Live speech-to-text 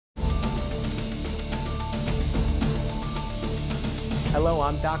Hello,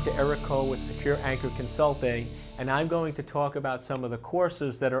 I'm Dr. Eric Cole with Secure Anchor Consulting, and I'm going to talk about some of the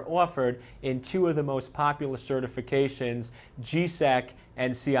courses that are offered in two of the most popular certifications, GSEC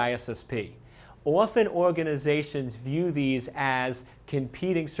and CISSP. Often organizations view these as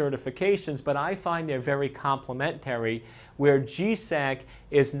competing certifications, but I find they're very complementary, where GSEC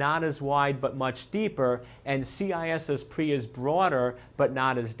is not as wide but much deeper, and CISSP is broader but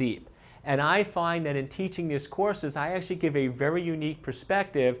not as deep. And I find that in teaching these courses, I actually give a very unique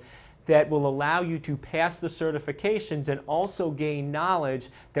perspective that will allow you to pass the certifications and also gain knowledge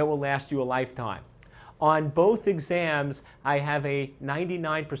that will last you a lifetime. On both exams, I have a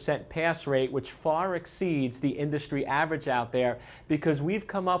 99% pass rate, which far exceeds the industry average out there, because we've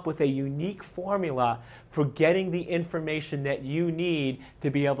come up with a unique formula for getting the information that you need to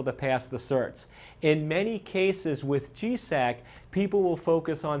be able to pass the certs. In many cases with GSEC, people will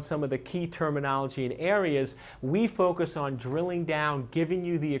focus on some of the key terminology and areas. We focus on drilling down, giving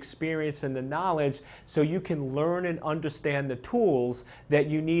you the experience and the knowledge so you can learn and understand the tools that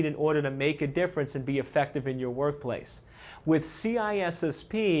you need in order to make a difference and be effective in your workplace. With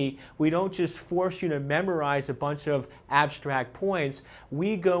CISSP, we don't just force you to memorize a bunch of abstract points.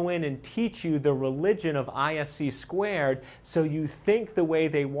 We go in and teach you the religion of ISC squared so you think the way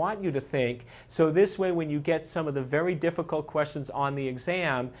they want you to think. So this way, when you get some of the very difficult questions on the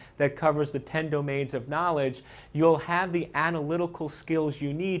exam that covers the 10 domains of knowledge, you'll have the analytical skills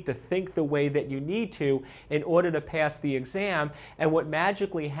you need to think the way that you need to in order to pass the exam. And what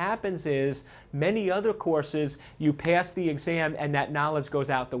magically happens is, many other courses, you pass the exam and that knowledge goes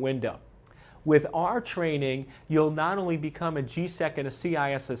out the window. With our training, you'll not only become a GSEC and a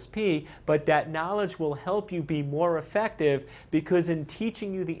CISSP, but that knowledge will help you be more effective, because in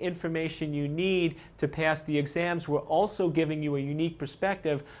teaching you the information you need to pass the exams, we're also giving you a unique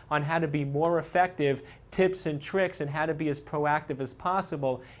perspective on how to be more effective, tips and tricks, and how to be as proactive as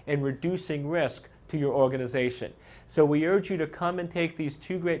possible in reducing risk to your organization. So we urge you to come and take these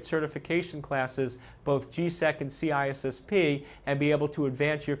two great certification classes, both GSEC and CISSP, and be able to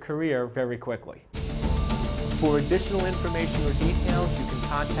advance your career very quickly. For additional information or details, you can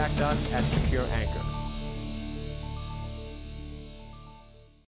contact us at Secure Anchor.